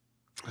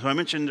So I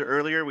mentioned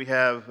earlier we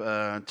have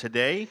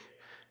today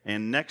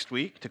and next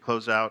week to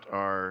close out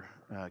our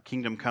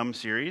Kingdom Come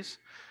series.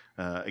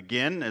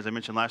 Again, as I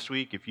mentioned last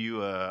week, if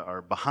you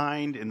are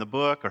behind in the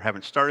book or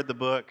haven't started the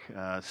book,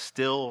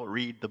 still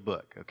read the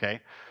book,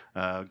 okay?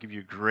 I'll give you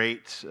a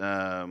great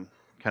kind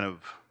of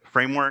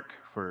framework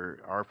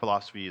for our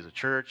philosophy as a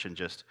church and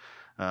just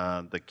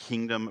the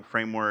kingdom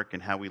framework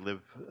and how we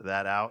live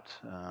that out,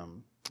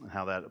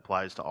 how that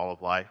applies to all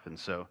of life. And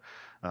so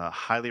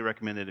highly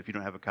recommended if you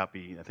don't have a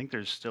copy. I think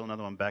there's still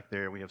another one back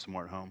there. We have some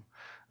more at home.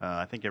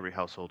 I think every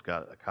household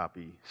got a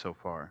copy so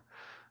far.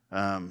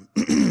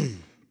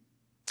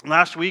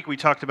 Last week we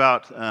talked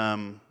about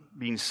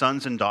being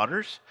sons and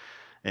daughters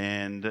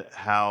and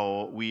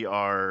how we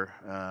are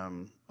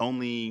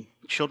only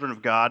children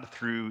of God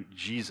through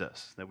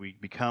Jesus, that we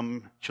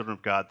become children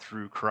of God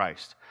through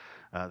Christ.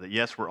 That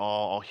yes, we're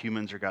all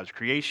humans are God's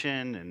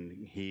creation,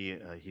 and He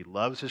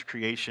loves His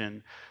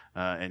creation,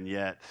 and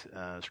yet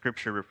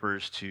Scripture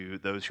refers to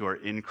those who are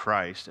in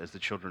Christ as the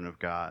children of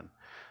God.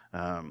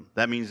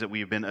 That means that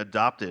we have been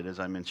adopted, as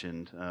I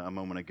mentioned a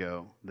moment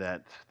ago,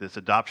 that this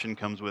adoption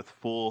comes with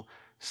full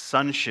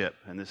sonship,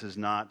 and this is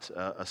not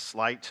a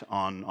slight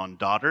on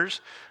daughters,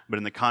 but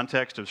in the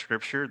context of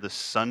Scripture, the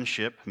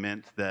sonship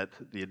meant that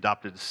the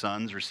adopted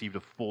sons received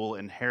a full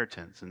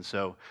inheritance, and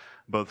so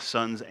both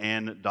sons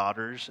and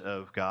daughters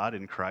of God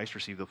in Christ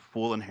receive the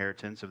full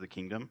inheritance of the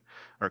kingdom,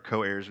 are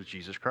co-heirs with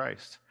Jesus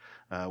Christ.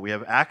 We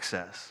have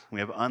access. We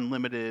have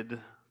unlimited,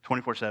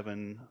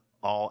 24/7,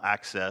 all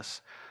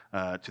access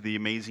to the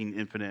amazing,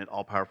 infinite,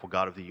 all-powerful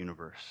God of the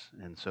universe.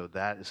 And so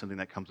that is something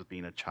that comes with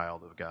being a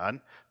child of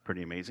God.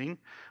 Pretty amazing.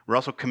 We're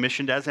also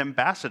commissioned as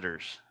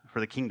ambassadors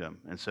for the kingdom.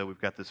 And so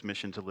we've got this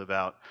mission to live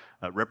out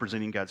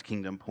representing God's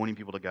kingdom, pointing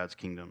people to God's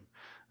kingdom.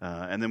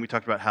 And then we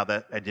talked about how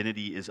that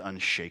identity is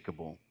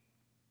unshakable.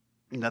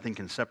 Nothing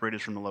can separate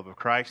us from the love of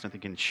Christ.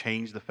 Nothing can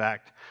change the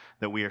fact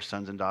that we are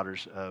sons and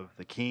daughters of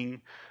the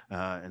King.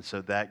 And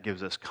so that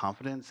gives us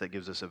confidence. That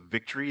gives us a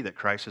victory that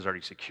Christ has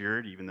already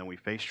secured. Even though we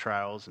face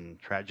trials and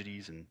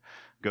tragedies and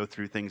go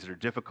through things that are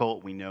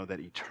difficult, we know that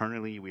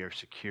eternally we are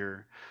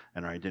secure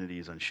and our identity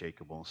is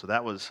unshakable. So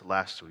that was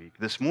last week.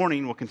 This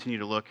morning, we'll continue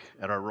to look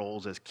at our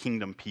roles as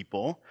kingdom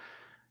people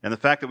and the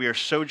fact that we are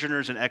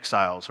sojourners and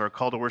exiles. Our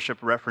call to worship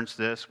referenced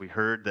this. We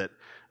heard that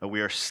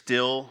we are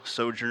still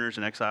sojourners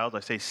and exiles.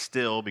 I say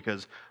still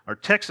because our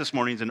text this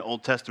morning is an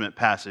Old Testament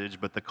passage,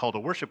 but the call to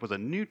worship was a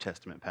New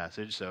Testament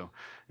passage. So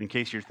in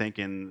case you're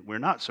thinking we're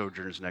not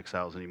sojourners and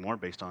exiles anymore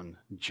based on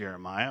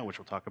Jeremiah, which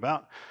we'll talk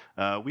about,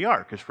 we are,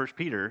 because 1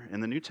 Peter in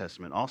the New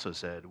Testament also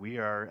said we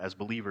are, as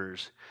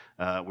believers,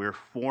 we're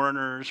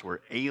foreigners,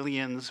 we're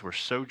aliens, we're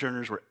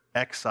sojourners, we're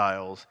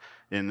exiles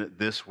in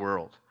this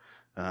world.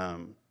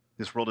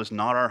 This world is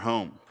not our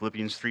home.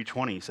 Philippians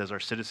 3:20 says our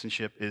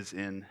citizenship is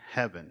in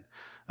heaven.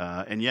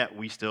 And yet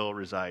we still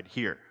reside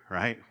here,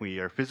 right? We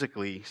are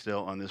physically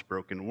still on this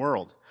broken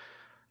world.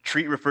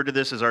 Treat referred to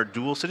this as our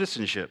dual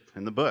citizenship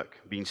in the book,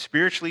 being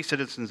spiritually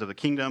citizens of the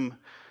kingdom,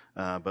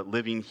 but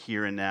living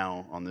here and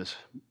now on this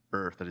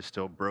earth that is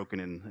still broken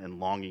and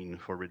longing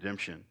for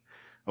redemption,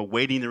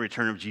 awaiting the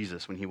return of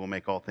Jesus when He will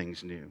make all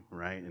things new,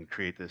 right? And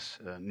create this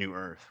new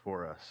earth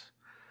for us.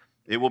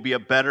 It will be a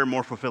better,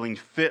 more fulfilling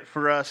fit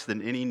for us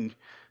than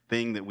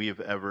anything that we have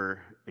ever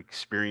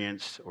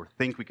experienced or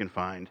think we can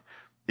find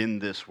in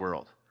this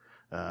world.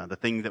 The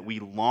thing that we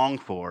long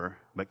for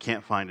but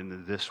can't find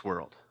in this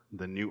world,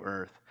 the new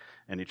earth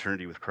and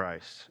eternity with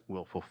Christ,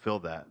 will fulfill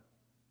that.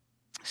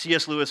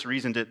 C.S. Lewis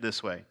reasoned it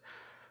this way: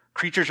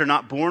 creatures are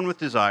not born with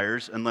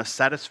desires unless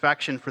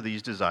satisfaction for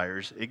these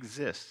desires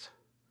exists.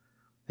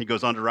 He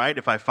goes on to write,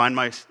 if I find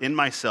in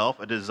myself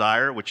a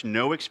desire which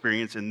no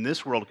experience in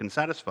this world can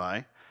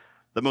satisfy,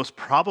 the most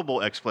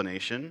probable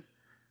explanation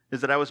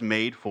is that I was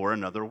made for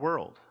another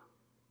world.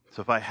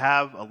 So if I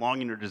have a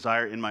longing or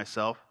desire in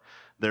myself,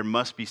 there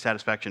must be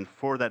satisfaction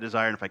for that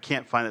desire. And if I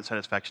can't find that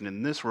satisfaction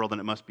in this world, then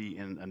it must be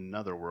in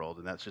another world.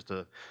 And that's just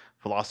a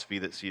philosophy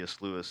that C.S.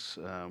 Lewis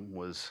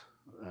was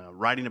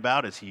writing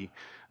about as he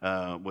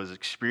was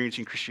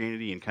experiencing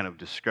Christianity and kind of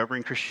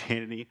discovering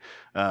Christianity.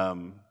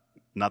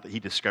 Not that he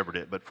discovered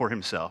it, but for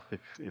himself,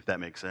 if that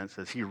makes sense.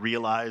 As he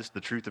realized the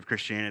truth of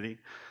Christianity,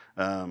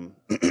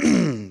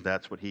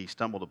 that's what he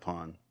stumbled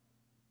upon.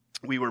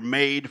 We were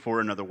made for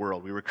another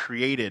world. We were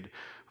created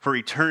for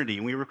eternity.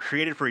 And we were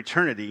created for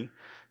eternity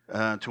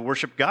to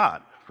worship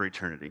God for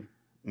eternity.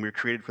 And we were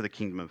created for the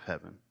kingdom of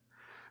heaven.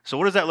 So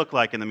what does that look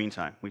like in the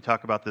meantime? We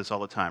talk about this all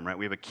the time, right?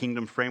 We have a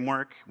kingdom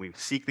framework. We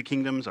seek the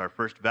kingdoms, our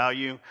first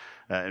value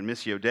in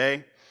Missio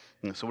Dei.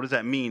 And so what does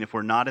that mean if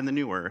we're not in the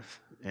new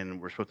earth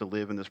and we're supposed to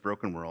live in this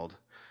broken world,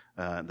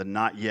 the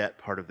not yet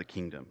part of the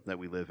kingdom that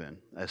we live in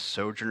as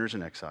sojourners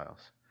and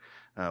exiles?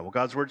 Well,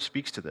 God's word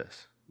speaks to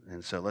this.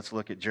 And so let's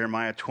look at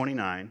Jeremiah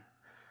 29,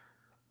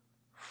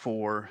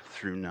 4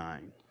 through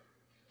 9.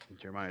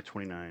 Jeremiah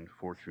 29,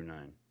 4 through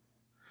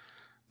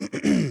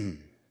 9.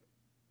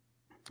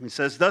 He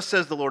says, thus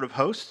says the Lord of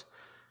hosts,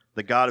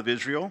 the God of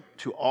Israel,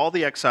 to all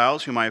the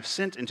exiles whom I have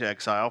sent into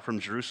exile from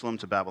Jerusalem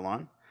to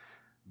Babylon,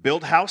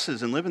 build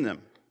houses and live in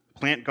them,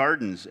 plant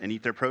gardens and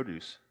eat their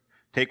produce,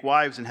 Take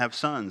wives and have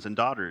sons and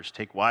daughters.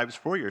 Take wives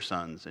for your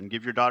sons and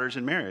give your daughters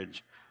in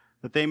marriage,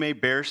 that they may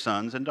bear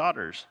sons and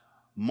daughters.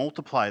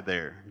 Multiply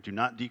there, do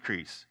not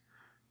decrease.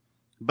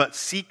 But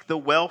seek the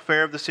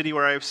welfare of the city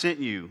where I have sent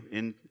you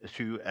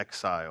into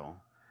exile,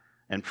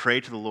 and pray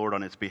to the Lord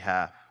on its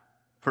behalf.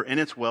 For in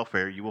its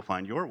welfare you will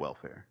find your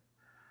welfare.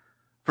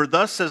 For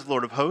thus says the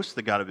Lord of hosts,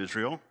 the God of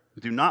Israel,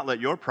 do not let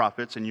your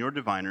prophets and your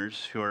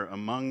diviners who are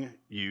among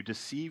you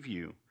deceive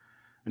you,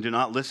 and do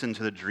not listen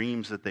to the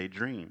dreams that they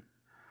dream.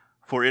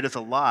 For it is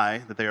a lie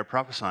that they are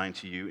prophesying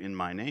to you in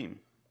my name.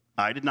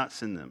 I did not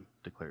send them,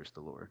 declares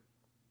the Lord.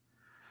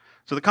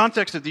 So the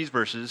context of these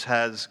verses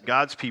has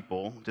God's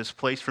people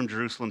displaced from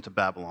Jerusalem to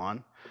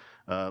Babylon,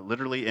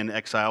 literally in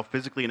exile,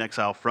 physically in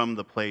exile from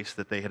the place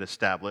that they had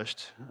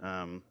established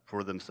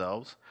for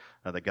themselves,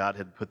 that God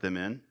had put them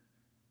in.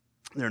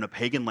 They're in a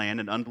pagan land,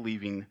 an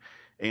unbelieving,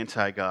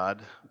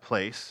 anti-God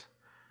place.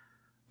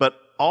 But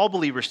all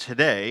believers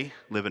today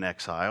live in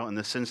exile in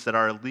the sense that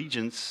our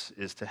allegiance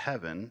is to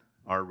heaven,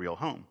 our real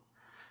home.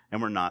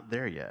 And we're not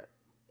there yet.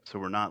 So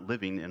we're not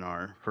living in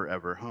our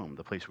forever home,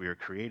 the place we are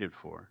created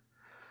for.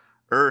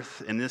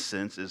 Earth, in this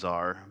sense, is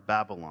our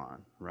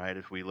Babylon, right?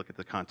 If we look at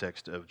the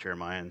context of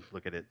Jeremiah and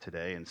look at it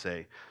today and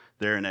say,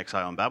 they're in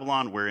exile in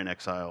Babylon, we're in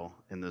exile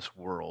in this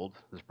world,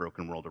 this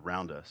broken world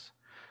around us.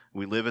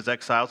 We live as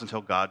exiles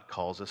until God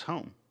calls us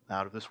home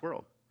out of this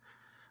world.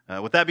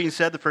 With that being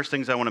said, the first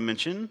things I want to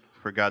mention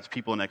for God's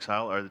people in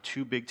exile are the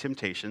two big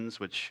temptations,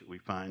 which we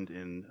find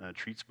in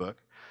Treat's book,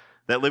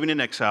 that living in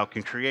exile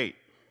can create.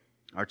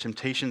 Our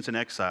temptations in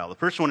exile. The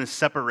first one is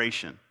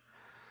separation.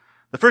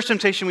 The first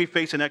temptation we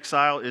face in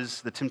exile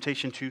is the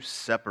temptation to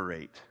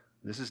separate.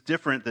 This is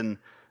different than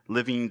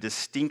living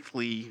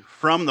distinctly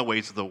from the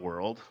ways of the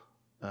world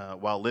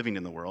while living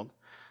in the world,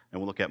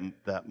 and we'll look at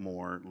that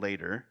more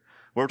later.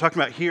 What we're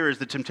talking about here is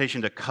the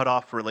temptation to cut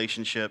off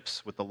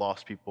relationships with the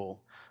lost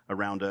people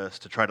around us,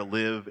 to try to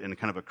live in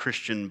kind of a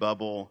Christian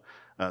bubble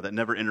that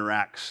never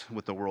interacts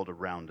with the world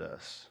around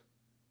us.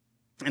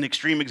 An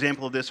extreme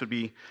example of this would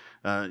be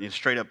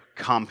straight up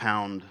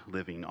compound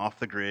living, off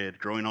the grid,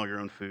 growing all your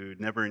own food,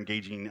 never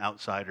engaging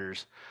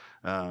outsiders,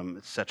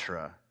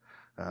 etc.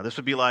 This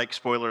would be like,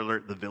 spoiler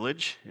alert, The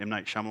Village, M.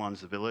 Night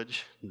Shyamalan's The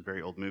Village, a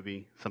very old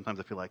movie. Sometimes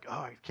I feel like,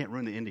 I can't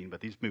ruin the ending, but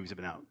these movies have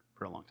been out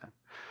for a long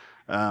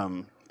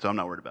time. So I'm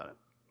not worried about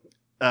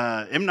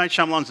it. M. Night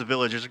Shyamalan's The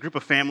Village, there's a group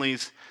of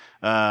families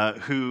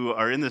who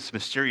are in this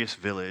mysterious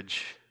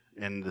village,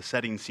 and the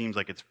setting seems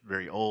like it's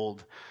very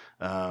old,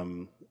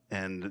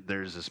 and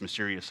there's this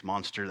mysterious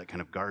monster that kind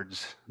of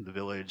guards the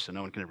village so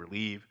no one can ever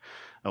leave.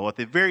 Well, at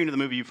the very end of the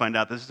movie, you find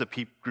out this is a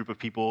group of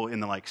people in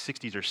the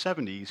 60s or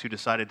 70s who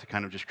decided to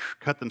kind of just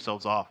cut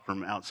themselves off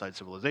from outside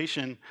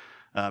civilization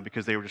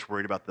because they were just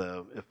worried about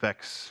the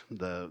effects,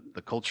 the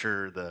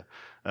culture,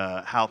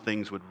 how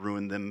things would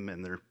ruin them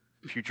and their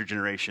future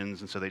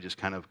generations, and so they just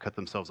kind of cut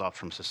themselves off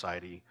from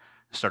society,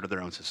 started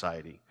their own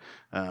society.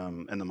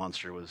 And the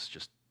monster was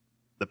just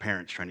the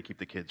parents trying to keep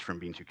the kids from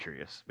being too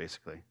curious,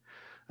 basically.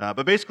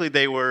 But basically,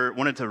 they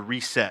wanted to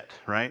reset,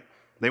 right?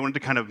 They wanted to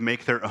kind of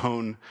make their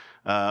own,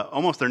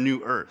 almost their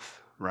new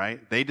Earth,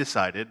 right? They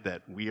decided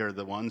that we are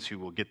the ones who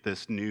will get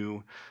this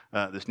new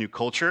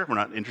culture. We're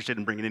not interested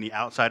in bringing any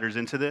outsiders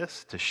into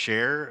this to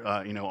share,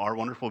 our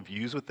wonderful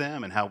views with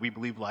them and how we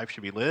believe life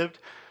should be lived.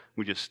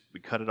 We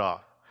cut it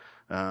off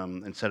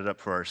and set it up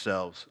for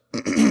ourselves.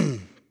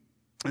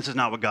 This is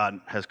not what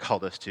God has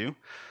called us to.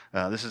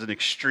 This is an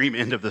extreme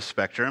end of the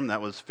spectrum.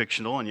 That was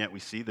fictional, and yet we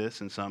see this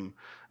in some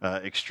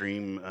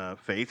extreme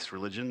faiths,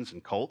 religions,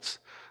 and cults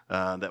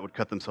that would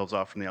cut themselves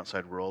off from the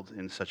outside world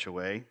in such a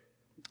way.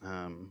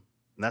 And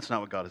that's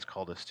not what God has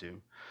called us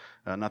to,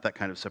 not that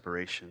kind of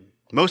separation.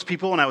 Most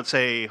people, and I would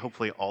say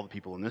hopefully all the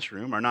people in this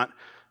room, are not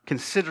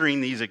considering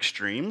these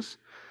extremes,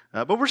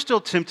 but we're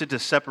still tempted to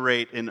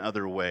separate in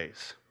other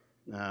ways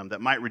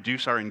that might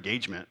reduce our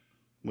engagement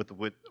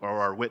or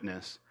our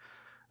witness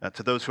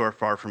to those who are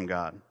far from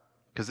God.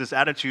 Because this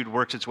attitude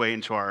works its way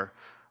into our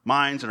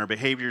minds and our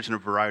behaviors in a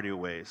variety of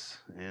ways.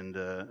 And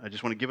I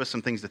just want to give us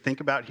some things to think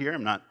about here.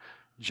 I'm not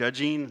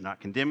judging, not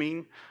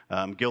condemning.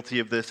 I'm guilty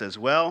of this as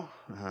well.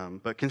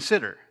 But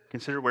consider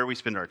where we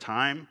spend our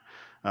time,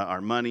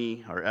 our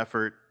money, our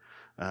effort.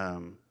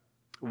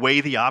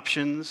 Weigh the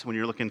options when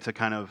you're looking to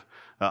kind of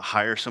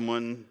hire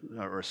someone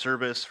or a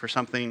service for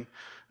something.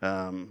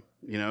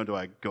 Do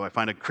I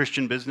find a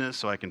Christian business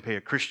so I can pay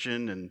a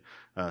Christian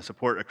and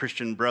support a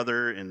Christian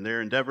brother in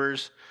their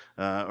endeavors?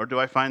 Or do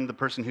I find the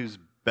person who's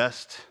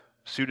best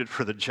suited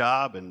for the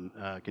job and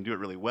can do it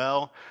really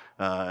well?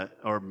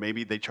 Or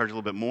maybe they charge a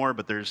little bit more,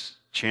 but there's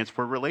chance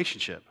for a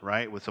relationship,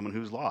 right, with someone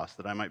who's lost,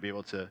 that I might be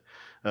able to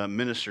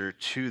minister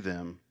to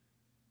them.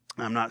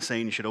 I'm not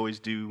saying you should always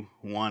do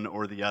one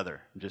or the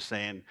other. I'm just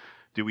saying,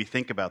 do we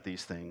think about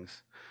these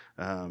things?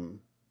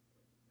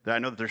 I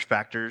know that there's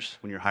factors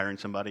when you're hiring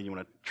somebody. You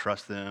want to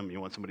trust them.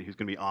 You want somebody who's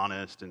going to be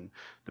honest and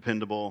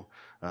dependable.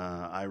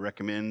 I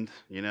recommend,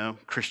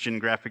 Christian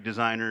graphic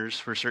designers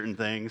for certain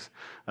things,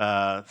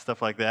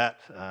 stuff like that.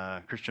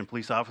 Christian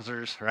police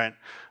officers, right?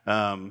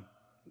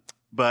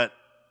 But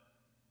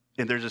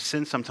And there's a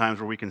sense sometimes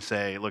where we can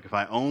say, look, if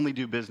I only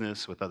do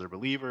business with other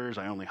believers,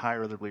 I only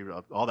hire other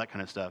believers, all that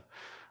kind of stuff,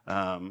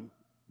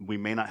 we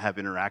may not have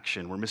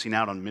interaction. We're missing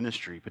out on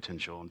ministry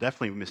potential, and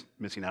definitely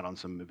missing out on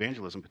some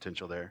evangelism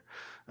potential there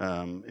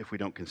if we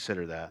don't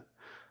consider that.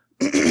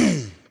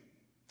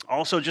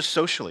 Also, just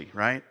socially,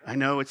 right? I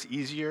know it's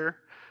easier.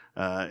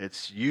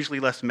 It's usually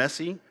less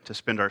messy to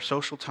spend our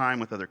social time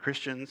with other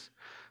Christians.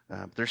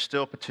 There's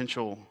still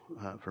potential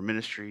for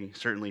ministry,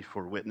 certainly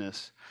for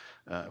witness,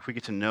 if we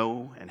get to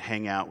know and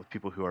hang out with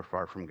people who are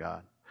far from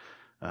God.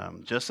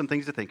 Just some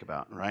things to think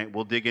about, right?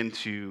 We'll dig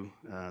into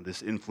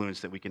this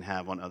influence that we can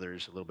have on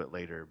others a little bit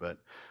later, but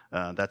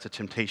that's a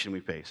temptation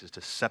we face, is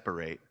to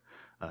separate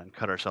and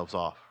cut ourselves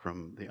off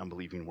from the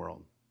unbelieving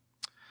world.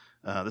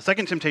 The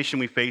second temptation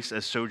we face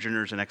as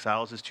sojourners and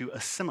exiles is to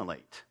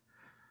assimilate.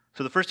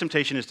 So the first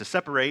temptation is to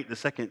separate. The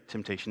second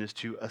temptation is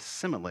to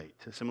assimilate.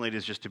 Assimilate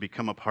is just to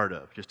become a part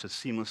of, just to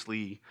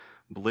seamlessly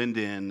blend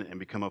in and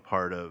become a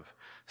part of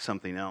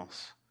something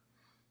else.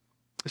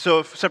 So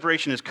if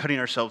separation is cutting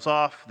ourselves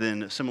off,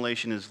 then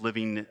assimilation is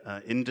living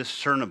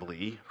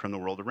indiscernibly from the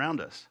world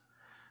around us.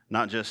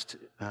 Not just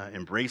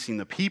embracing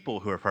the people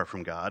who are far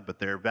from God, but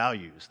their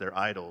values, their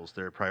idols,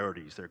 their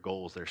priorities, their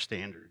goals, their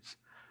standards,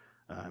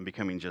 and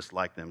becoming just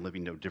like them,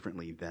 living no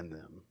differently than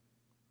them.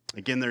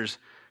 Again, there's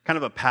kind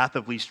of a path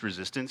of least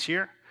resistance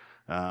here.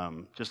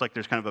 Just like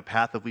there's kind of a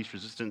path of least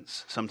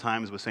resistance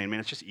sometimes with saying, man,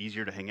 it's just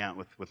easier to hang out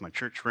with my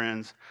church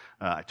friends.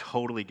 I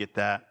totally get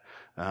that.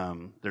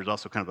 There's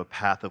also kind of a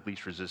path of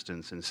least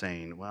resistance in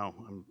saying, well,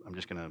 I'm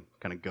just going to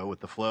kind of go with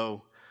the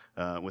flow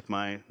with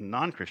my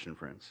non-Christian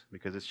friends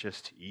because it's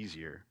just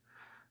easier.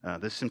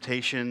 This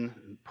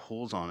temptation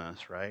pulls on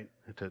us, right?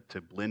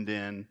 To blend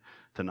in,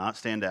 to not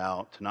stand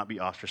out, to not be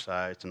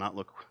ostracized, to not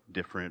look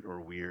different or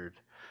weird.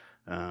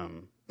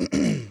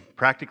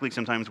 Practically,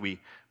 sometimes we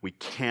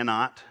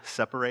cannot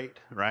separate,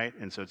 right?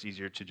 And so it's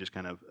easier to just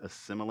kind of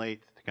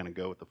assimilate, to kind of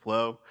go with the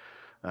flow.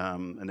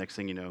 And next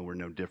thing you know, we're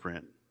no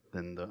different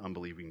than the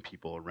unbelieving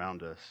people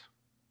around us.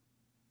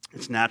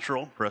 It's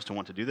natural for us to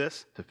want to do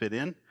this, to fit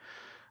in,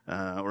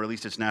 or at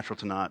least it's natural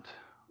to not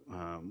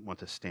want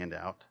to stand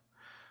out.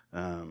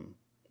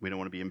 We don't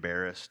want to be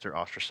embarrassed or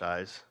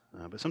ostracized,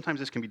 but sometimes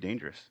this can be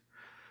dangerous.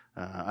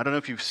 I don't know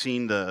if you've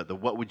seen the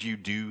What Would You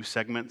Do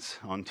segments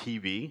on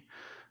TV,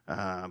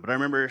 but I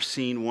remember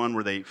seeing one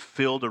where they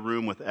filled a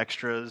room with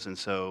extras, and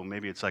so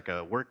maybe it's like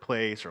a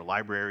workplace or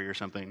library or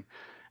something,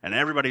 and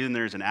everybody in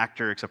there is an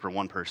actor except for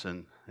one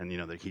person, and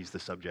that he's the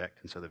subject,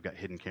 and so they've got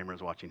hidden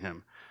cameras watching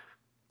him.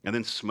 And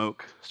then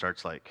smoke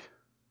starts like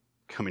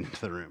coming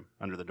into the room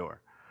under the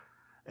door,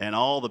 and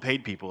all the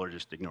paid people are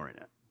just ignoring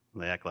it.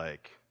 They act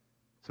like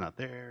it's not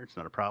there, it's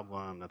not a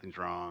problem, nothing's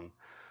wrong.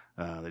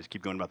 They just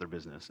keep going about their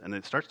business. And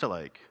it starts to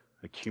like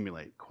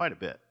accumulate quite a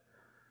bit.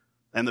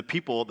 And the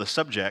people, the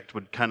subject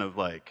would kind of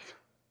like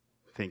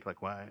think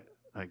like, why?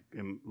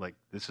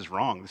 This is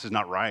wrong. This is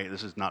not right.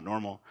 This is not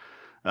normal.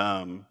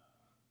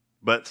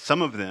 But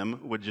some of them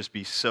would just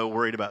be so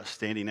worried about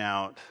standing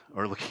out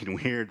or looking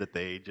weird that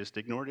they just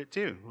ignored it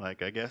too.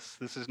 Like, I guess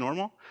this is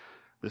normal.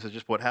 This is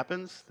just what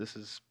happens. This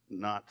is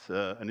not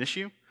an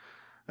issue.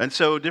 And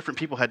so different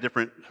people had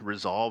different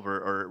resolve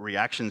or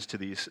reactions to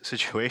these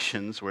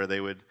situations where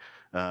they would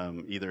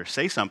either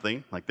say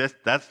something like,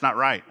 that's not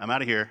right, I'm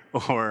out of here,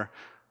 or,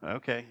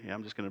 okay, yeah,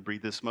 I'm just going to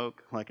breathe this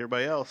smoke like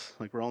everybody else,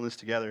 like we're all in this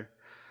together.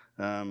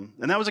 And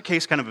that was a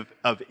case kind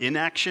of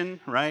inaction,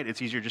 right?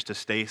 It's easier just to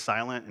stay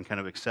silent and kind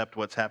of accept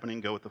what's happening,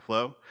 go with the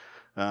flow.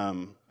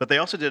 But they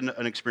also did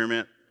an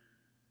experiment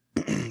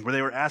where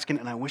they were asking,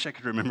 and I wish I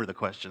could remember the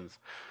questions,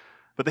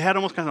 but they had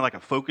almost kind of like a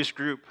focus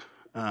group.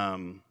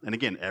 And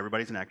again,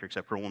 everybody's an actor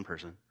except for one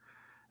person.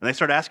 And they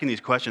start asking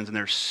these questions, and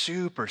they're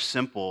super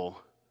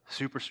simple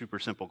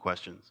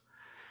questions.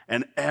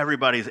 And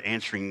everybody's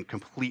answering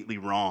completely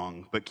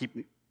wrong, but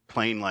keep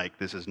playing like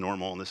this is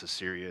normal and this is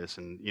serious,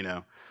 and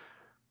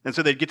And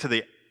so they'd get to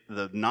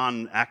the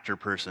non-actor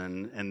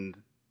person, and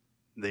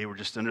they were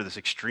just under this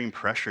extreme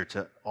pressure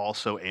to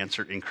also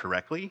answer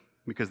incorrectly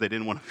because they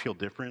didn't want to feel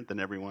different than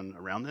everyone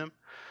around them.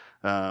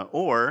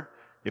 Or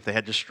if they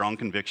had just strong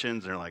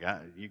convictions, they're like,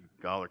 you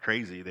all are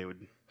crazy, they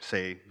would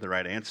say the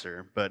right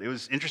answer. But it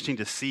was interesting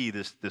to see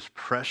this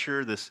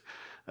pressure, this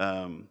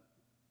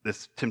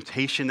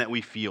temptation that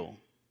we feel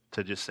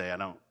to just say,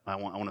 I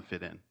want to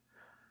fit in.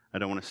 I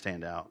don't want to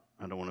stand out.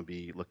 I don't want to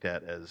be looked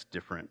at as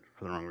different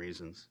for the wrong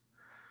reasons.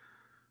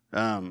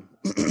 And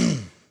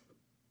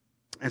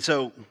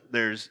so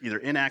there's either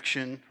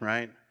inaction,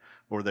 right,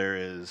 or there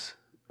is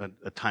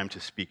a time to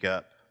speak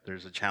up.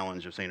 There's a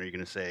challenge of saying, are you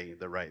going to say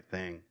the right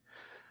thing?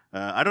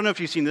 I don't know if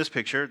you've seen this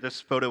picture.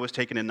 This photo was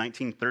taken in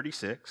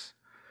 1936.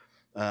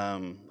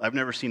 I've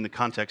never seen the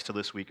context till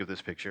this week of this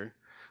picture.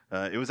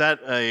 It was at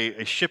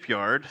a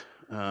shipyard.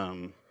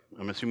 I'm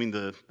assuming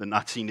the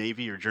Nazi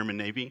Navy or German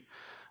Navy.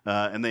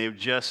 And they've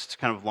just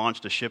kind of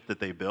launched a ship that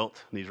they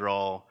built. These are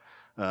all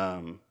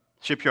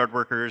shipyard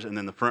workers, and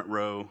then the front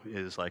row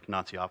is like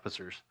Nazi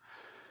officers.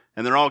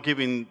 And they're all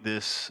giving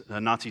this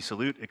Nazi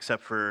salute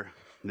except for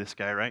this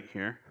guy right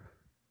here.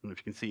 I don't know if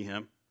you can see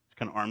him. He's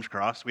kind of arms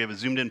crossed. We have a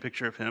zoomed-in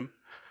picture of him.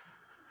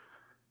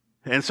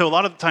 And so a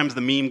lot of the times the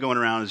meme going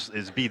around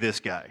is be this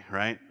guy,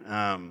 right?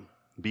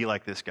 Be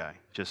like this guy.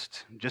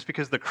 Just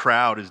because the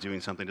crowd is doing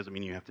something doesn't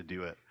mean you have to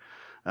do it.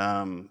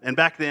 And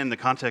back then, the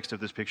context of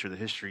this picture, the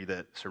history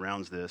that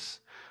surrounds this,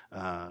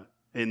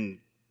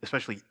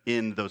 especially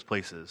in those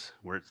places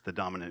where it's the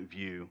dominant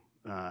view,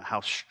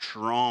 how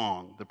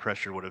strong the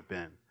pressure would have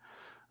been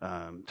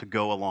to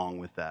go along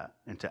with that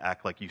and to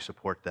act like you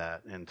support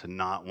that and to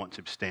not want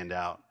to stand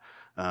out.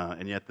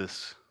 And yet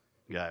this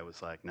guy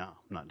was like, no,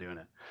 I'm not doing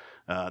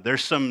it.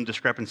 There's some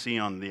discrepancy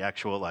on the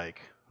actual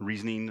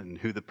reasoning and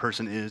who the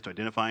person is to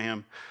identify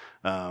him.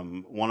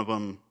 One of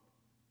them,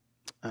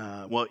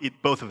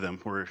 both of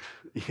them were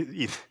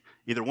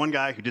either one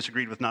guy who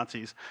disagreed with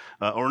Nazis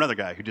or another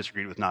guy who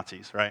disagreed with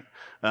Nazis, right?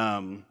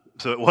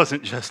 So it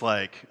wasn't just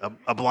like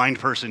a blind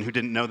person who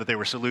didn't know that they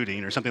were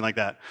saluting or something like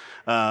that.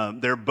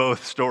 They're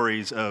both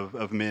stories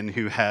of men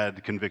who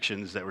had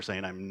convictions that were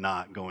saying, I'm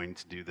not going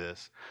to do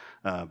this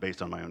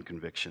based on my own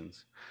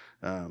convictions.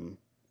 And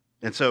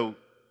so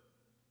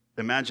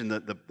imagine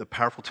the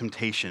powerful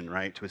temptation,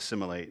 right, to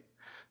assimilate,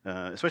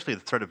 especially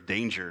the threat of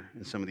danger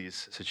in some of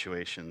these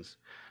situations.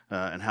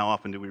 And how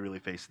often do we really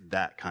face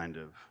that kind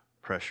of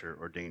pressure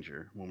or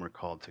danger when we're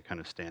called to kind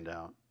of stand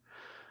out?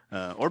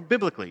 Or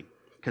biblically,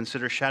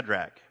 consider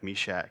Shadrach,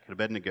 Meshach, and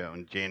Abednego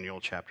in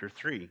Daniel chapter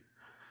 3,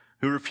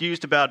 who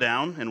refused to bow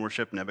down and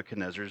worship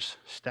Nebuchadnezzar's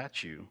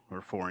statue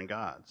or foreign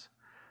gods.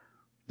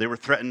 They were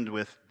threatened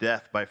with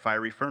death by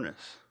fiery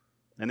furnace,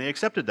 and they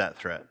accepted that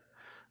threat.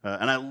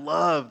 And I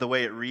love the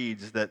way it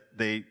reads that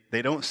they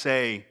don't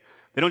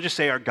just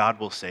say our God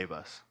will save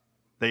us.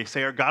 They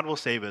say our God will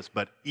save us,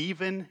 but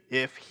even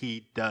if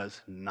he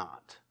does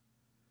not,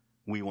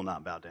 we will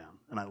not bow down.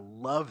 And I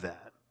love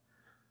that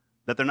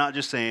they're not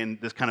just saying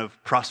this kind of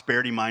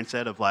prosperity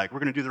mindset of we're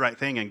going to do the right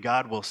thing and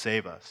God will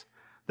save us.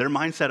 Their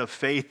mindset of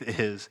faith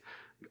is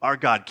our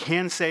God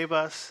can save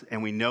us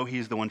and we know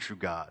he's the one true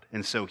God.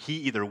 And so he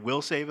either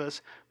will save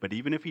us, but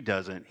even if he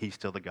doesn't, he's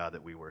still the God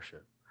that we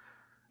worship.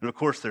 And of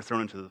course, they're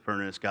thrown into the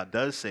furnace. God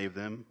does save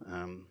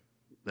them.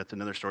 That's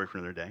another story for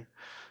another day.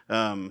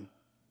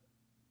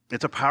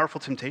 It's a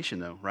powerful temptation,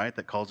 though, right,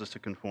 that calls us to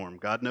conform.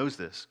 God knows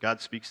this.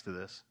 God speaks to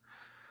this.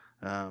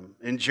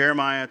 In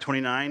Jeremiah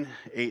 29,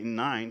 8 and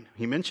 9,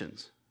 he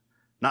mentions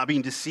not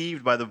being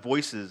deceived by the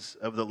voices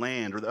of the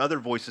land or the other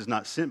voices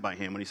not sent by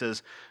him. When he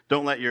says,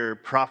 don't let your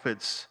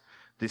prophets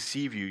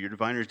deceive you, your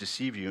diviners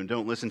deceive you, and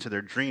don't listen to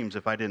their dreams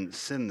if I didn't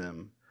send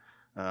them.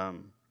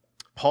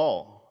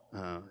 Paul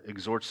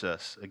exhorts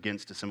us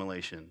against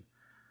assimilation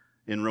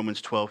in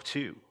Romans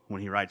 12:2,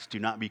 when he writes, do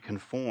not be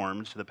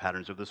conformed to the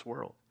patterns of this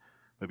world,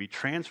 but be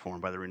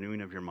transformed by the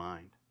renewing of your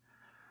mind.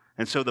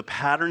 And so the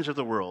patterns of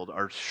the world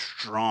are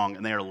strong,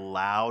 and they are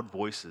loud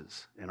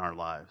voices in our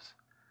lives.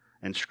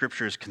 And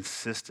Scripture is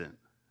consistent,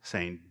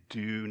 saying,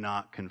 do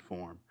not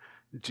conform,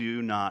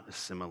 do not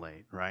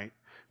assimilate, right?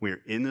 We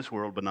are in this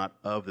world, but not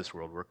of this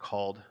world. We're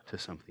called to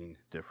something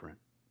different.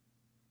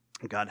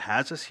 God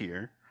has us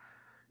here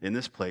in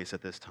this place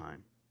at this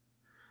time.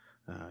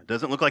 It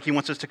doesn't look like he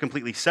wants us to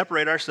completely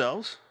separate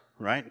ourselves,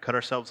 right, and cut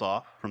ourselves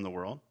off from the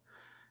world.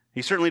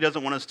 He certainly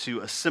doesn't want us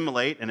to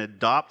assimilate and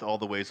adopt all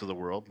the ways of the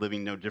world,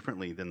 living no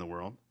differently than the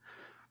world.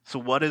 So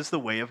what is the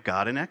way of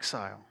God in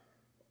exile?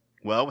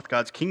 Well, with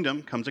God's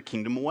kingdom comes a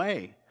kingdom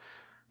way,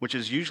 which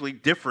is usually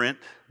different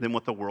than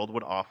what the world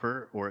would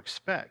offer or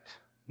expect.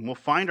 And we'll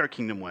find our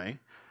kingdom way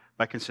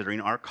by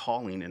considering our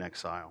calling in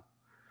exile.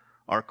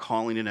 Our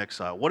calling in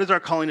exile. What is our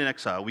calling in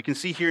exile? We can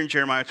see here in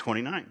Jeremiah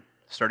 29,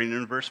 starting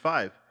in verse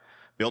 5.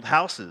 Build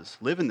houses,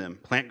 live in them,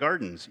 plant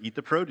gardens, eat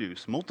the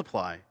produce,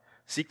 multiply,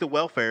 seek the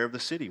welfare of the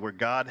city where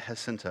God has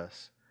sent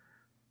us.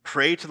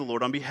 Pray to the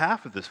Lord on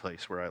behalf of this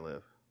place where I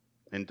live,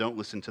 and don't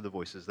listen to the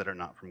voices that are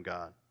not from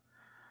God.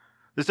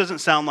 This doesn't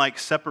sound like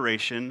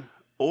separation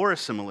or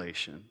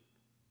assimilation.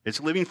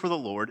 It's living for the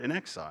Lord in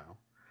exile.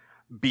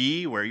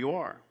 Be where you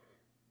are.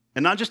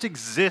 And not just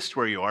exist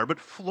where you are, but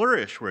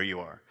flourish where you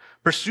are.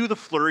 Pursue the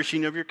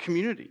flourishing of your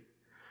community.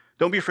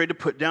 Don't be afraid to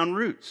put down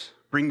roots.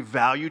 Bring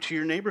value to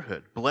your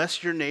neighborhood.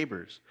 Bless your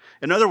neighbors.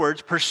 In other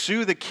words,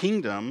 pursue the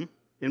kingdom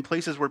in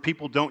places where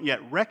people don't yet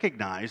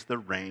recognize the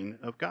reign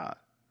of God.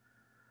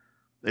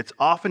 It's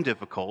often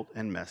difficult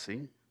and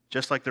messy,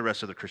 just like the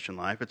rest of the Christian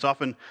life. It's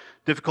often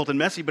difficult and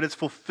messy, but it's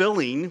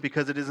fulfilling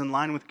because it is in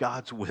line with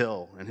God's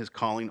will and his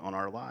calling on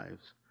our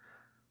lives.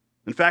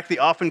 In fact, the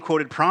often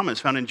quoted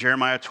promise found in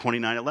Jeremiah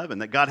 29:11,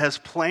 that God has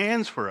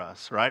plans for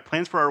us, right?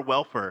 Plans for our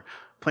welfare,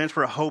 plans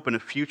for a hope and a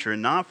future,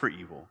 and not for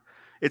evil.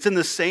 It's in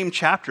the same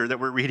chapter that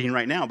we're reading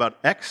right now about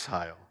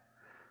exile.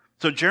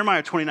 So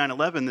Jeremiah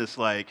 29:11, this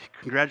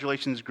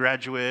congratulations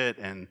graduate,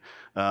 and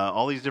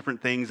all these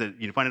different things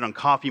that you find it on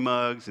coffee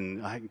mugs,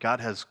 and God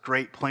has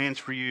great plans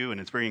for you,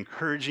 and it's very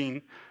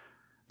encouraging.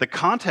 The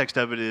context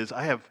of it is,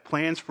 I have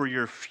plans for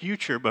your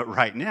future, but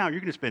right now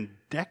you're going to spend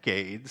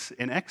decades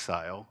in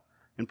exile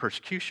and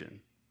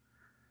persecution.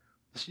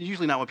 This is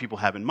usually not what people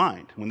have in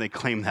mind when they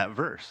claim that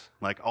verse.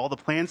 All the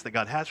plans that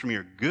God has for me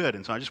are good,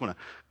 and so I just want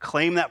to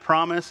claim that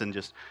promise and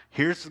just,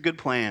 here's the good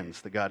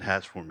plans that God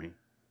has for me.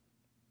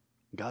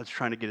 God's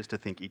trying to get us to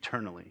think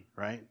eternally,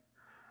 right?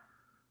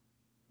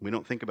 We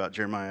don't think about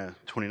Jeremiah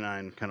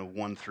 29, kind of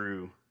 1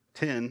 through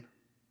 10,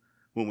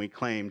 when we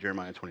claim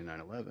Jeremiah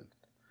 29:11.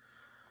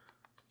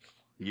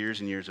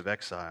 Years and years of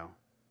exile.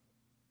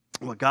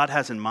 What God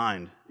has in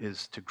mind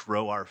is to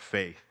grow our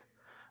faith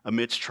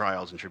amidst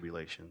trials and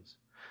tribulations.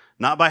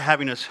 Not by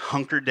having us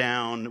hunker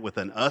down with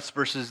an us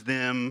versus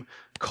them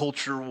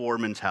culture war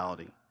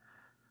mentality,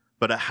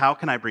 but how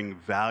can I bring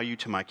value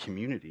to my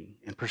community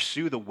and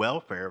pursue the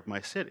welfare of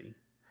my city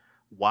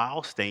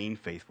while staying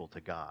faithful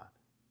to God?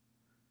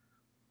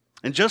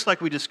 And just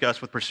like we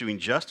discussed with pursuing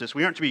justice,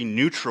 we aren't to be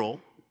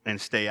neutral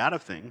and stay out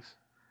of things.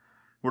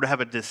 We're to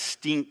have a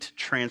distinct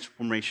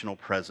transformational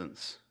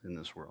presence in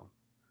this world.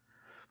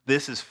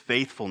 This is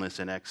faithfulness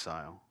in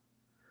exile,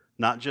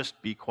 not just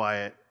be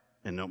quiet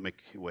and don't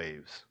make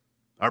waves.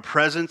 Our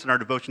presence and our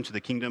devotion to the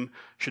kingdom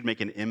should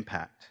make an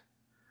impact.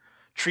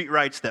 Treat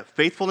writes that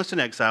faithfulness in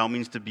exile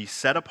means to be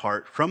set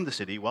apart from the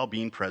city while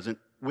being present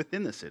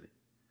within the city.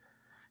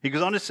 He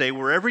goes on to say,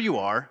 wherever you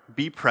are,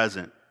 be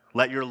present.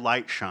 Let your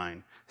light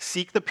shine.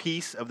 Seek the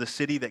peace of the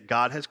city that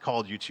God has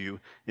called you to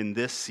in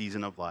this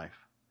season of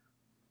life.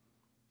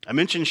 I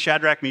mentioned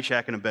Shadrach,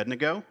 Meshach, and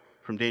Abednego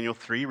from Daniel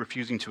 3,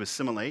 refusing to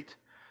assimilate.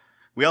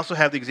 We also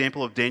have the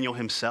example of Daniel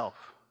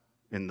himself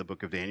in the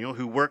book of Daniel,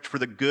 who worked for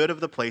the good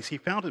of the place he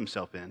found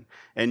himself in,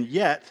 and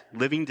yet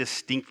living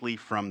distinctly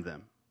from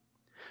them,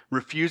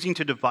 refusing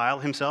to defile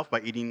himself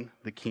by eating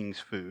the king's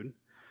food,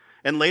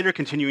 and later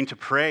continuing to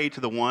pray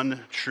to the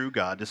one true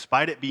God,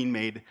 despite it being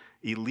made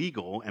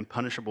illegal and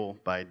punishable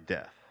by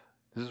death.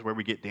 This is where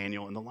we get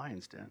Daniel in the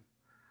lion's den.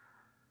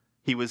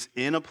 He was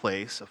in a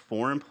place, a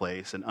foreign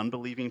place, an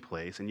unbelieving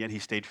place, and yet he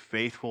stayed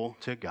faithful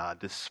to God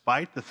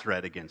despite the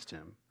threat against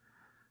him.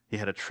 He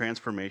had a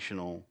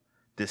transformational,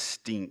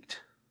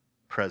 distinct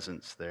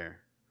presence there.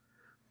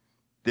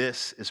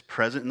 This is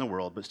present in the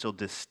world, but still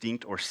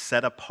distinct or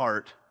set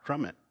apart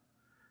from it.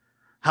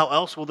 How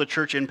else will the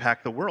church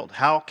impact the world?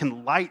 How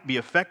can light be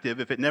effective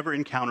if it never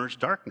encounters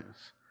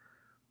darkness?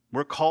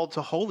 We're called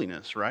to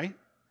holiness, right?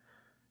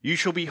 You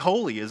shall be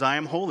holy as I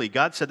am holy.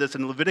 God said this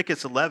in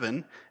Leviticus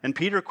 11, and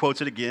Peter quotes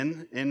it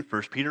again in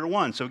 1 Peter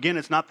 1. So again,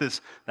 it's not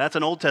this, that's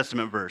an Old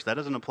Testament verse. That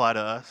doesn't apply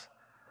to us.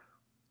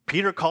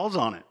 Peter calls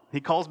on it.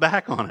 He calls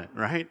back on it,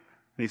 right?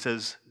 And he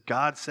says,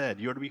 God said,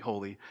 you are to be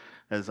holy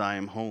as I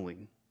am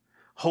holy.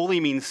 Holy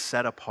means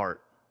set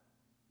apart.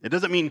 It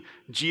doesn't mean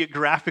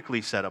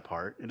geographically set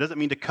apart. It doesn't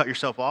mean to cut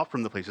yourself off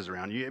from the places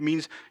around you. It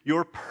means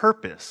your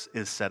purpose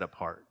is set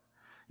apart.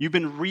 You've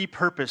been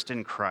repurposed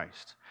in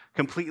Christ,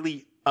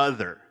 completely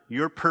other.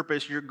 Your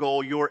purpose, your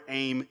goal, your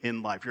aim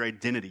in life, your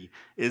identity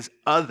is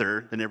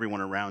other than everyone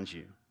around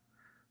you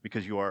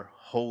because you are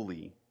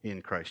holy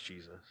in Christ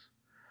Jesus.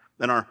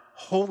 And our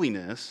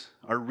holiness,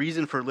 our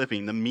reason for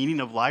living, the meaning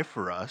of life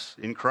for us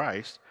in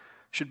Christ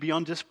should be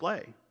on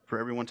display for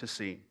everyone to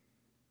see.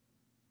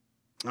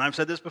 And I've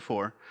said this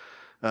before,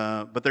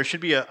 but there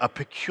should be a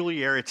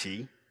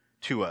peculiarity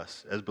to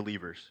us as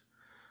believers.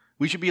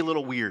 We should be a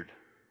little weird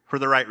for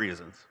the right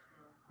reasons,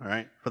 all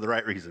right? For the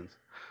right reasons.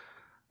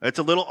 It's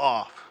a little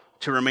off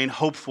to remain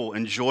hopeful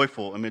and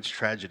joyful amidst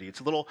tragedy. It's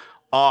a little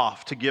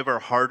off to give our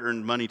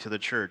hard-earned money to the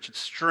church. It's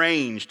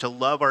strange to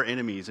love our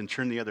enemies and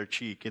turn the other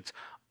cheek. It's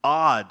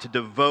odd to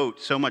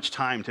devote so much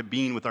time to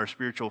being with our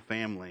spiritual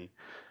family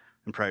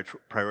and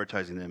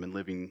prioritizing them and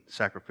living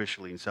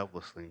sacrificially and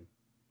selflessly.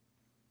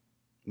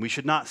 We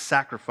should not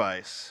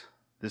sacrifice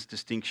this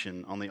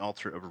distinction on the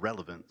altar of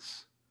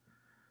relevance.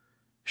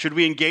 Should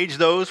we engage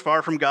those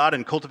far from God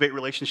and cultivate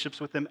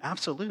relationships with them?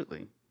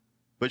 Absolutely.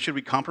 But should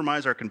we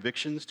compromise our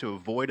convictions to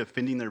avoid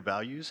offending their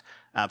values?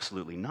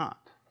 Absolutely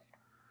not.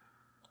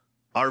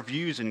 Our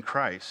views in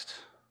Christ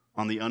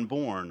on the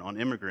unborn,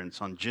 on immigrants,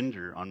 on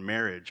gender, on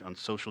marriage, on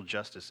social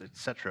justice,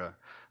 etc.,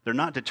 they're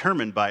not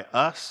determined by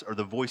us or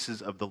the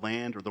voices of the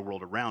land or the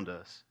world around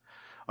us.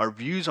 Our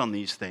views on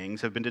these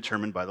things have been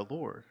determined by the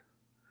Lord.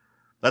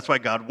 That's why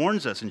God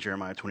warns us in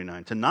Jeremiah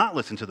 29 to not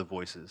listen to the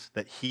voices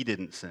that he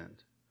didn't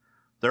send.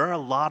 There are a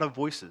lot of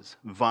voices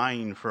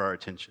vying for our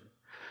attention.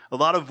 A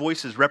lot of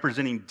voices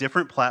representing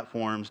different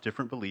platforms,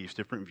 different beliefs,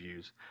 different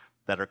views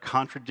that are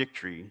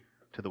contradictory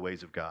to the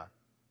ways of God.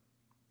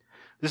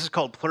 This is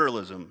called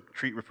pluralism.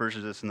 Treat refers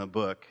to this in the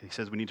book. He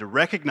says we need to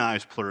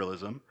recognize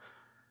pluralism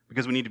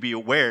because we need to be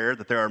aware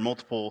that there are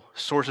multiple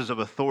sources of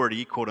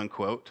authority, quote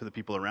unquote, to the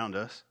people around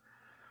us.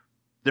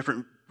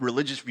 Different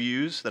religious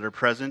views that are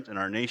present in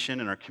our nation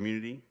and our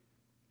community,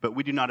 but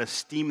we do not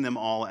esteem them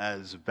all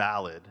as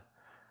valid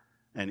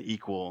and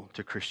equal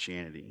to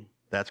Christianity.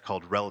 That's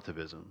called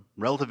relativism.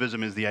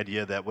 Relativism is the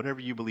idea that whatever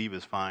you believe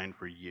is fine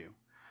for you, and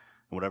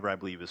whatever I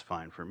believe is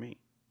fine for me.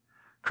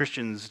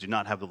 Christians do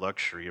not have the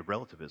luxury of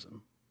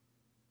relativism.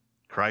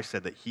 Christ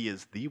said that he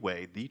is the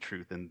way, the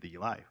truth, and the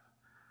life.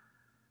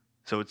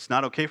 So it's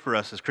not okay for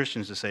us as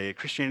Christians to say,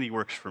 Christianity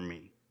works for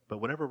me, but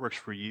whatever works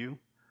for you,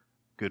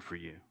 good for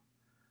you.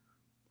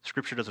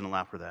 Scripture doesn't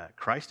allow for that.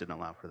 Christ didn't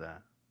allow for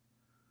that.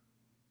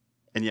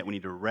 And yet we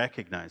need to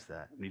recognize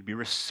that. We need to be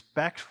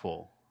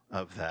respectful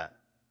of that,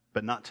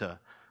 but not to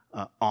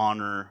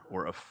honor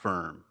or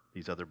affirm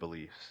these other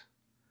beliefs.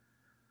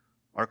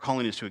 Our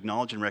calling is to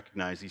acknowledge and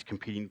recognize these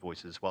competing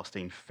voices while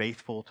staying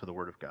faithful to the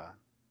Word of God.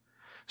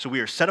 So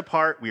we are set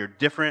apart, we are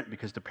different,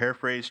 because to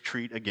paraphrase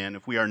Treat again,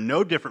 if we are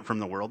no different from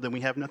the world, then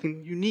we have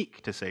nothing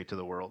unique to say to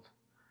the world.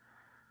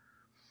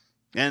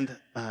 And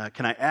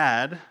can I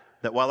add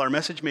that while our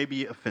message may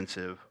be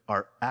offensive,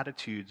 our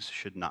attitudes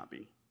should not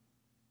be.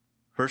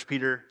 1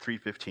 Peter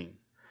 3:15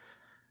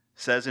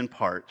 says in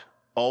part,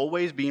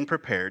 always being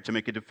prepared to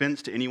make a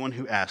defense to anyone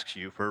who asks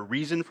you for a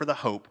reason for the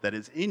hope that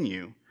is in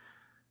you,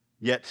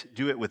 yet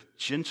do it with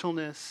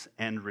gentleness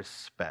and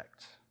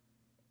respect.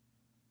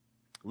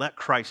 Let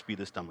Christ be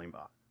the stumbling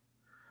block,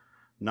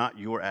 not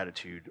your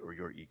attitude or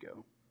your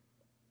ego.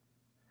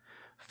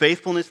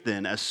 Faithfulness,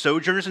 then, as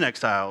sojourners and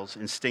exiles,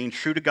 in staying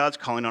true to God's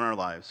calling on our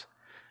lives,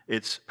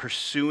 it's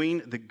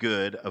pursuing the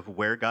good of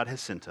where God has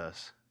sent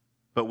us,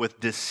 but with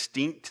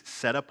distinct,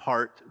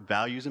 set-apart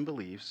values and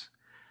beliefs,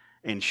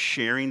 and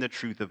sharing the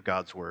truth of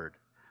God's word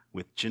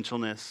with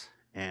gentleness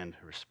and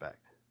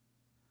respect.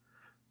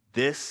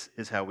 This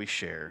is how we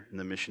share in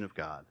the mission of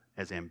God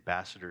as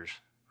ambassadors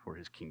for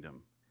his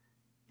kingdom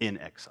in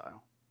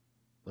exile.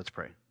 Let's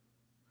pray.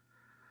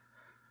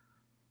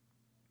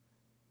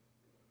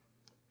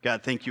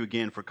 God, thank you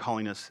again for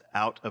calling us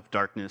out of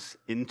darkness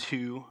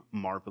into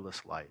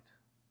marvelous light.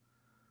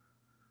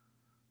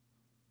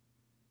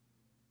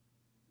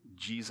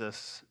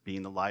 Jesus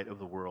being the light of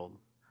the world.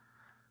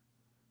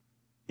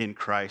 In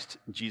Christ,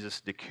 Jesus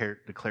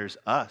declares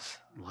us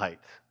light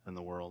in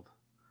the world.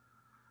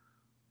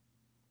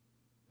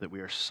 That we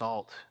are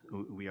salt,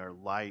 we are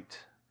light.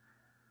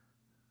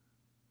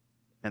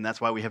 And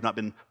that's why we have not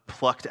been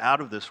plucked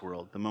out of this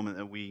world the moment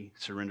that we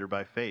surrender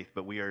by faith,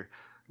 but we are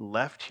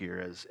left here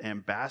as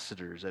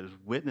ambassadors, as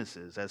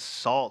witnesses, as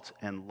salt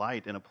and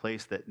light in a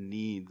place that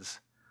needs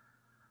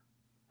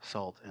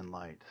salt and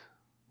light.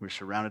 We're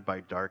surrounded by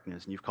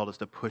darkness, and you've called us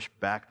to push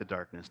back the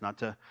darkness, not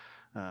to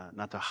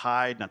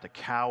hide, not to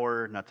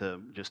cower, not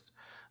to just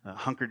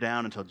hunker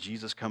down until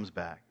Jesus comes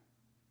back,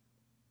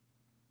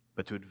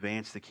 but to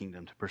advance the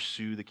kingdom, to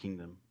pursue the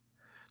kingdom,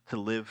 to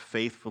live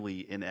faithfully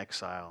in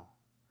exile.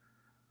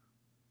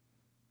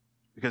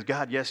 Because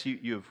God, yes,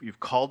 you've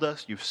called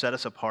us, you've set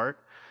us apart,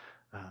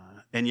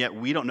 and yet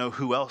we don't know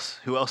who else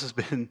has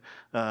been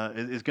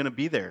is going to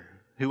be there.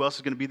 Who else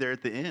is going to be there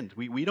at the end?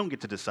 We don't get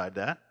to decide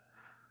that.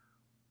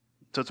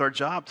 So it's our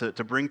job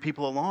to bring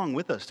people along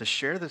with us, to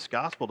share this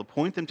gospel, to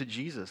point them to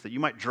Jesus, that you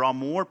might draw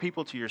more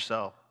people to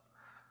yourself,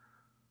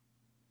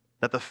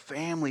 that the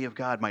family of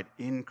God might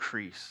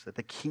increase, that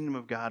the kingdom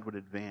of God would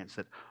advance,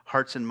 that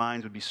hearts and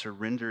minds would be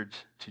surrendered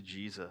to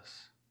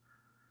Jesus.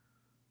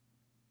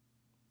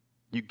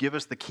 You give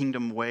us the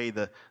kingdom way,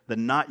 the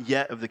not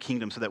yet of the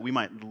kingdom, so that we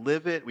might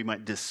live it, we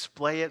might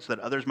display it, so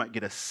that others might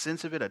get a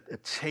sense of it, a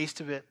taste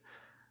of it,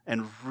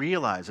 and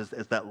realize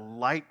as that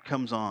light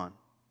comes on,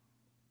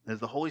 as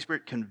the Holy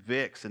Spirit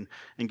convicts and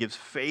gives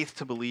faith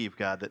to believe,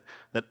 God,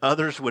 that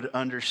others would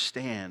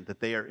understand that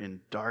they are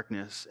in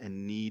darkness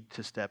and need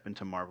to step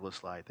into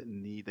marvelous light,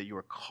 that you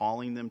are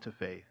calling them to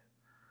faith.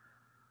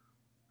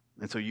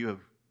 And so you have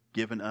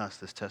given us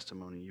this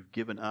testimony. You've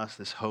given us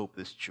this hope,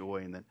 this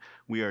joy, and that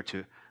we are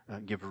to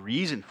give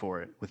reason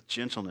for it with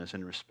gentleness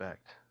and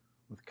respect,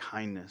 with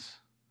kindness.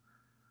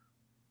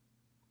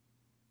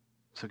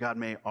 So God,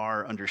 may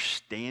our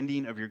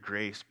understanding of your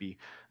grace be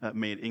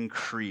may it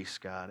increase,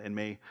 God, and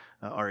may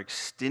our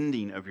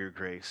extending of your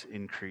grace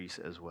increase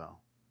as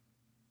well.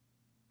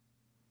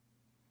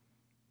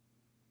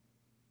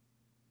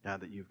 God,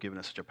 that you've given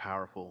us such a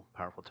powerful,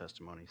 powerful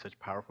testimony, such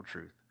powerful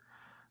truth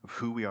of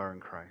who we are in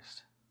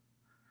Christ.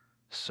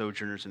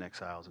 Sojourners and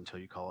exiles until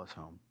you call us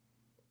home.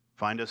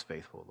 Find us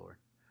faithful, Lord.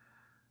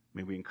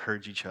 May we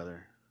encourage each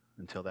other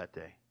until that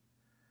day.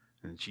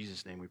 And in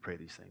Jesus' name we pray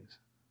these things.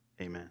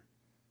 Amen.